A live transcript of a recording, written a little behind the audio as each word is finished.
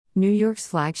New York's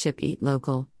flagship Eat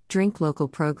Local, Drink Local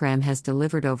program has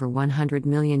delivered over $100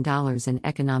 million in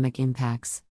economic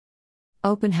impacts.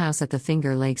 Open House at the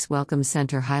Finger Lakes Welcome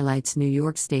Center highlights New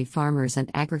York State farmers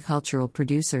and agricultural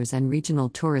producers and regional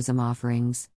tourism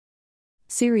offerings.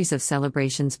 Series of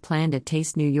celebrations planned at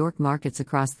Taste New York markets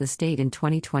across the state in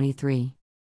 2023.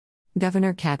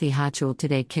 Governor Kathy Hochul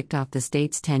today kicked off the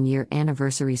state's 10-year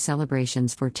anniversary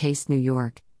celebrations for Taste New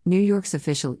York, New York's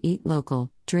official Eat Local,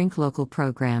 Drink Local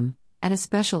program, at a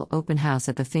special open house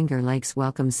at the Finger Lakes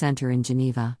Welcome Center in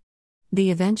Geneva. The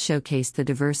event showcased the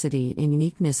diversity and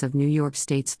uniqueness of New York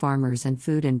State's farmers and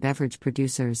food and beverage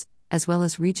producers, as well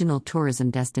as regional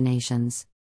tourism destinations.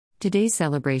 Today's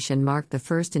celebration marked the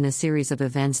first in a series of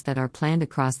events that are planned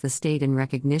across the state in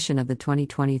recognition of the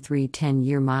 2023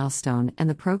 10-year milestone and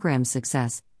the program's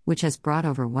success, which has brought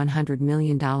over $100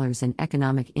 million in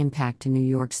economic impact to New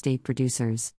York State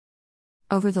producers.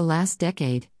 Over the last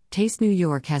decade, Taste New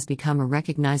York has become a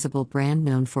recognizable brand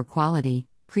known for quality,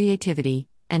 creativity,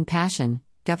 and passion,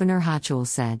 Governor Hochul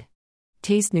said.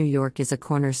 Taste New York is a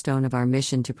cornerstone of our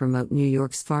mission to promote New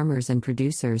York's farmers and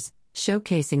producers,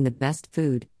 showcasing the best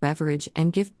food, beverage,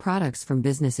 and gift products from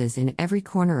businesses in every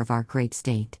corner of our great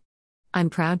state. I'm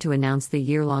proud to announce the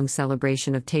year-long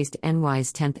celebration of Taste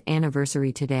NY's 10th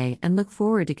anniversary today and look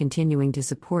forward to continuing to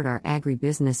support our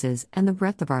agri-businesses and the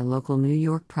breadth of our local New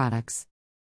York products.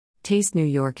 Taste New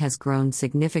York has grown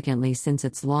significantly since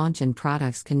its launch, and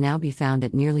products can now be found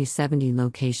at nearly 70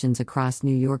 locations across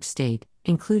New York State,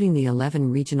 including the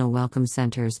 11 regional welcome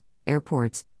centers,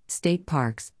 airports, state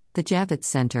parks, the Javits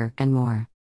Center, and more.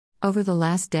 Over the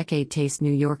last decade, Taste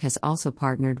New York has also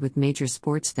partnered with major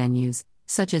sports venues,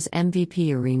 such as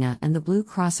MVP Arena and the Blue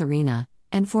Cross Arena,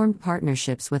 and formed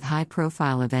partnerships with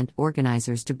high-profile event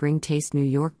organizers to bring Taste New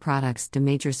York products to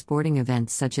major sporting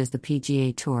events such as the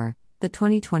PGA Tour, the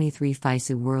 2023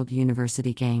 FISU World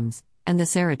University Games, and the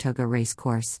Saratoga Race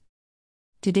Course.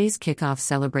 Today's kickoff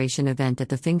celebration event at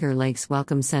the Finger Lakes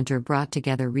Welcome Center brought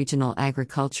together regional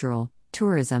agricultural,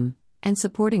 tourism, and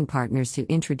supporting partners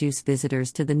to introduce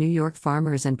visitors to the New York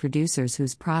farmers and producers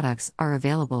whose products are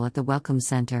available at the Welcome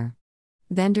Center.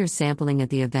 Vendors sampling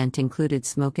at the event included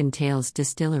Smokin' Tails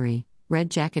Distillery, Red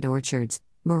Jacket Orchards,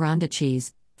 Miranda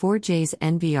Cheese, 4J's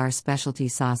NVR Specialty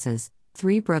Sauces,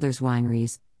 Three Brothers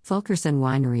Wineries, Fulkerson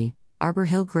Winery, Arbor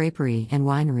Hill Grapery and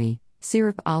Winery,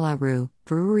 Syrup à la Rue,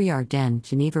 Brewery Ardennes,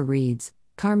 Geneva Reeds,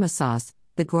 Karma Sauce,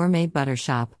 The Gourmet Butter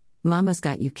Shop, Mama's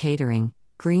Got You Catering,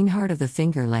 Green Heart of the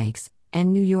Finger Lakes,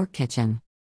 and New York Kitchen.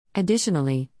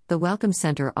 Additionally, the Welcome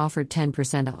Center offered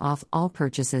 10% off all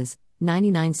purchases,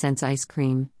 99-cent ice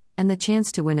cream, and the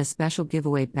chance to win a special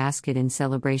giveaway basket in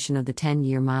celebration of the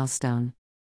 10-year milestone.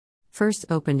 First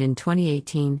opened in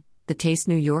 2018, the Taste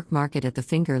New York Market at the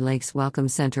Finger Lakes Welcome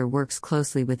Center works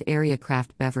closely with area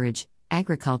craft beverage,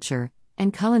 agriculture,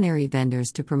 and culinary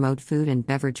vendors to promote food and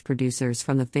beverage producers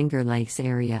from the Finger Lakes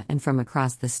area and from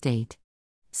across the state.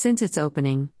 Since its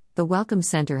opening, the Welcome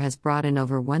Center has brought in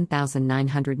over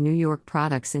 1,900 New York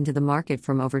products into the market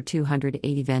from over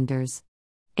 280 vendors.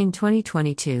 In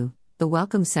 2022, the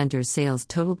Welcome Center's sales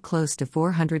totaled close to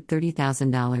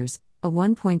 $430,000, a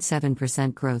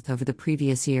 1.7% growth over the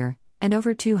previous year, and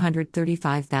over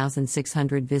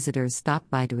 235,600 visitors stopped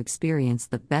by to experience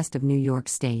the best of New York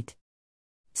State.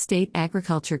 State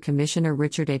Agriculture Commissioner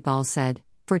Richard A. Ball said,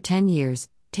 "For 10 years,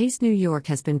 Taste New York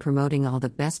has been promoting all the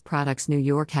best products New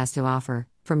York has to offer,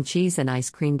 from cheese and ice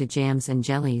cream to jams and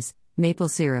jellies, maple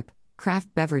syrup,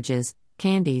 craft beverages,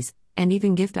 candies, and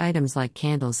even gift items like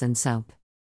candles and soap.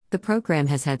 The program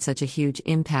has had such a huge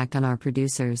impact on our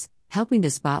producers, helping to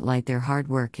spotlight their hard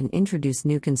work and introduce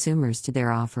new consumers to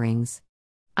their offerings.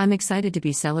 I'm excited to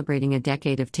be celebrating a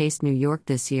decade of Taste New York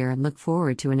this year and look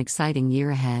forward to an exciting year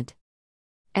ahead."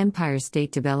 Empire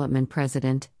State Development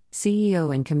President,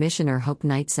 CEO and Commissioner Hope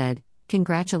Knight said,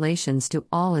 "Congratulations to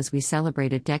all as we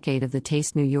celebrate a decade of the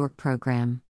Taste New York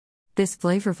program. This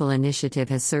flavorful initiative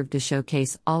has served to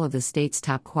showcase all of the state's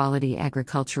top-quality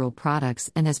agricultural products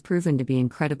and has proven to be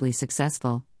incredibly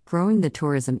successful, growing the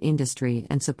tourism industry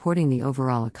and supporting the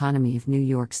overall economy of New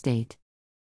York State."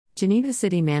 Geneva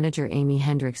City Manager Amy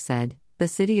Hendricks said, "The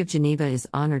City of Geneva is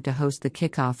honored to host the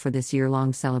kickoff for this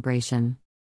year-long celebration.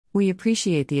 We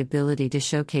appreciate the ability to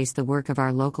showcase the work of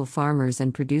our local farmers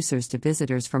and producers to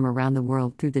visitors from around the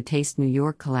world through the Taste New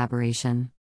York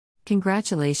collaboration.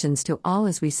 Congratulations to all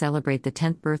as we celebrate the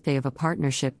 10th birthday of a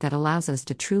partnership that allows us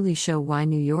to truly show why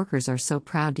New Yorkers are so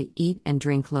proud to eat and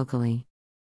drink locally."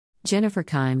 Jennifer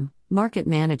Keim, Market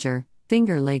Manager,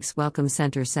 Finger Lakes Welcome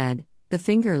Center said, "The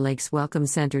Finger Lakes Welcome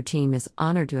Center team is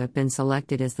honored to have been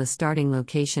selected as the starting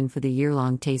location for the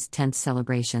year-long Taste 10th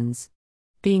celebrations.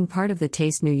 Being part of the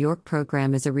Taste New York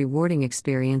program is a rewarding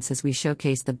experience as we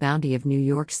showcase the bounty of New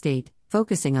York State,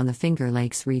 focusing on the Finger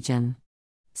Lakes region.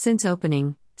 Since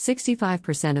opening,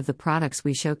 65% of the products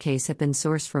we showcase have been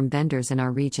sourced from vendors in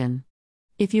our region.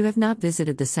 If you have not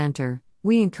visited the center,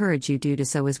 we encourage you to do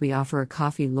so as we offer a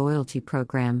coffee loyalty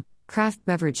program, craft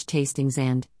beverage tastings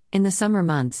and, in the summer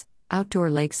months, outdoor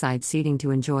lakeside seating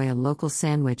to enjoy a local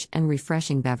sandwich and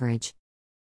refreshing beverage.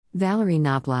 Valerie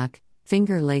Knobloch,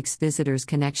 Finger Lakes Visitors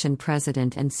Connection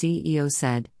President and CEO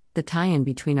said, "The tie-in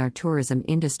between our tourism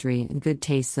industry and good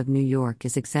tastes of New York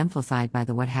is exemplified by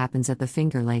what happens at the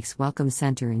Finger Lakes Welcome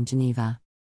Center in Geneva.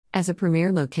 As a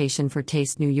premier location for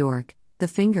Taste New York, the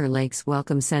Finger Lakes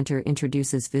Welcome Center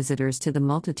introduces visitors to the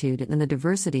multitude and the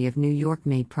diversity of New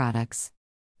York-made products.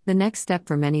 The next step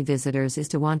for many visitors is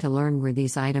to want to learn where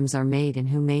these items are made and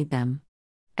who made them.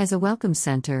 As a welcome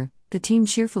center, the team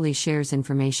cheerfully shares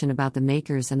information about the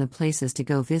makers and the places to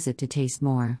go visit to taste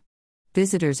more.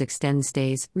 Visitors extend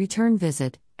stays, return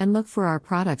visit, and look for our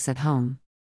products at home.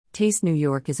 Taste New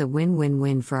York is a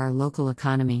win-win-win for our local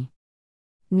economy."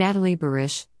 Natalie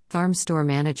Barish, Farm Store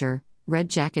Manager, Red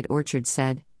Jacket Orchards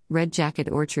said, "Red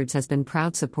Jacket Orchards has been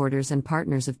proud supporters and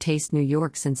partners of Taste New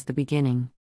York since the beginning.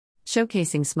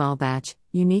 Showcasing small batch,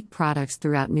 unique products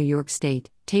throughout New York State,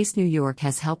 Taste New York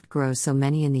has helped grow so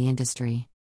many in the industry.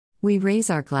 We raise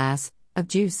our glass of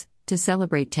juice to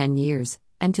celebrate 10 years,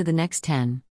 and to the next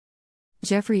 10.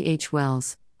 Jeffrey H.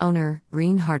 Wells, owner,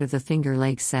 Green Heart of the Finger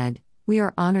Lakes said, "We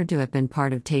are honored to have been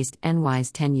part of Taste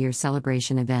NY's 10-year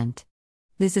celebration event.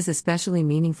 This is especially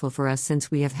meaningful for us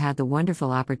since we have had the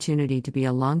wonderful opportunity to be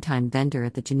a longtime vendor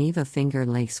at the Geneva Finger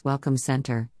Lakes Welcome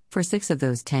Center for 6 of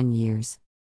those 10 years.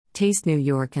 Taste New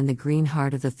York and the Green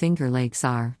Heart of the Finger Lakes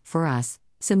are, for us,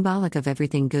 symbolic of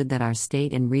everything good that our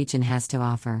state and region has to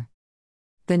offer."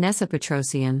 Vanessa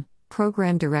Petrosian,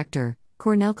 Program Director,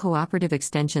 Cornell Cooperative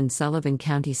Extension Sullivan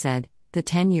County said, "The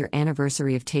 10-year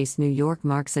anniversary of Taste New York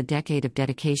marks a decade of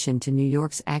dedication to New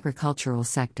York's agricultural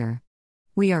sector.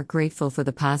 We are grateful for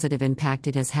the positive impact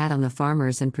it has had on the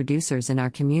farmers and producers in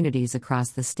our communities across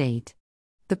the state.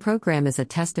 The program is a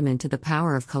testament to the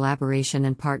power of collaboration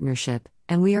and partnership,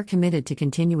 and we are committed to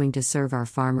continuing to serve our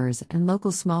farmers and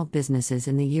local small businesses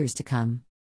in the years to come."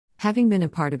 Having been a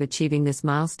part of achieving this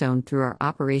milestone through our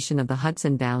operation of the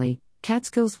Hudson Valley,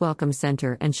 Catskills Welcome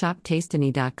Center and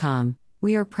ShopTastany.com,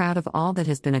 we are proud of all that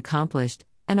has been accomplished,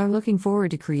 and are looking forward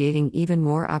to creating even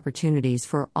more opportunities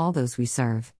for all those we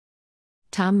serve.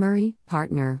 Tom Murray,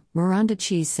 partner, Miranda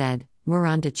Cheese said,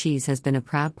 "Miranda Cheese has been a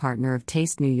proud partner of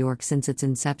Taste New York since its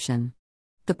inception.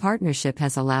 The partnership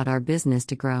has allowed our business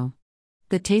to grow.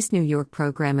 The Taste New York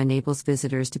program enables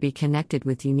visitors to be connected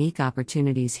with unique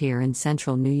opportunities here in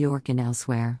central New York and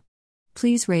elsewhere.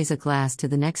 Please raise a glass to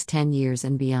the next 10 years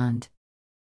and beyond."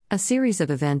 A series of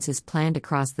events is planned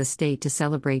across the state to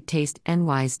celebrate Taste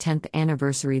NY's 10th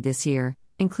anniversary this year,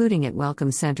 including at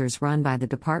welcome centers run by the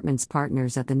department's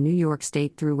partners at the New York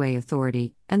State Thruway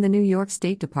Authority and the New York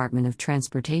State Department of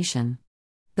Transportation.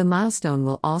 The milestone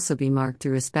will also be marked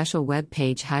through a special web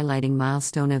page highlighting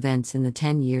milestone events in the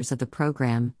 10 years of the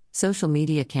program, social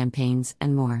media campaigns,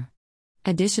 and more.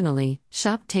 Additionally,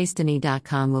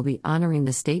 ShopTastany.com will be honoring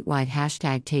the statewide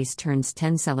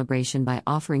 #TasteTurns10 celebration by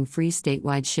offering free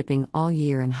statewide shipping all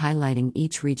year and highlighting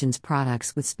each region's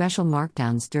products with special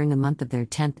markdowns during the month of their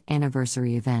 10th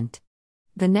anniversary event.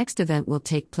 The next event will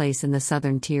take place in the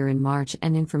Southern Tier in March,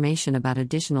 and information about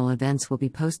additional events will be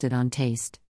posted on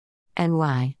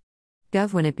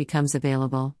Taste.ny.gov when it becomes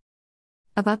available.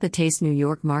 About the Taste New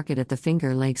York Market at the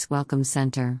Finger Lakes Welcome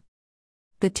Center.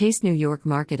 The Taste New York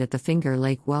Market at the Finger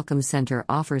Lake Welcome Center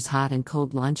offers hot and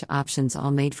cold lunch options,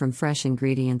 all made from fresh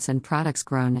ingredients and products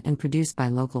grown and produced by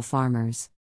local farmers.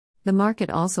 The market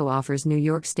also offers New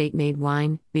York State-made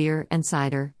wine, beer, and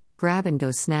cider,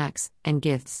 grab-and-go snacks, and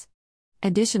gifts.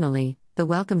 Additionally, the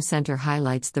Welcome Center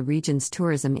highlights the region's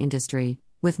tourism industry,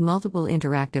 with multiple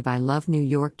interactive I Love New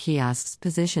York kiosks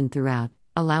positioned throughout,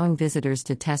 allowing visitors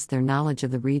to test their knowledge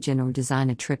of the region or design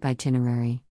a trip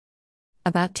itinerary.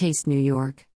 About Taste New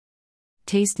York.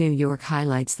 Taste New York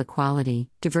highlights the quality,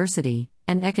 diversity,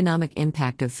 and economic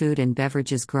impact of food and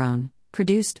beverages grown,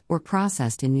 produced, or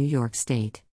processed in New York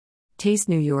State. Taste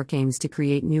New York aims to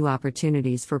create new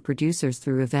opportunities for producers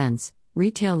through events,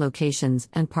 retail locations,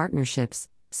 and partnerships,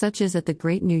 such as at the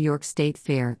Great New York State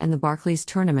Fair and the Barclays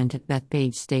Tournament at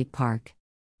Bethpage State Park.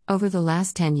 Over the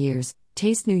last 10 years,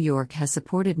 Taste New York has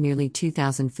supported nearly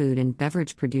 2,000 food and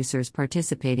beverage producers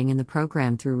participating in the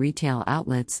program through retail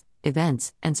outlets,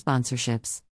 events, and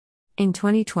sponsorships. In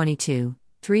 2022,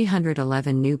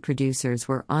 311 new producers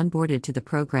were onboarded to the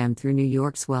program through New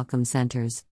York's Welcome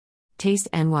Centers. Taste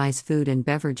NY's food and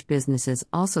beverage businesses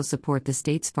also support the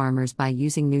state's farmers by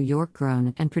using New York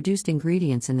grown and produced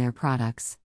ingredients in their products.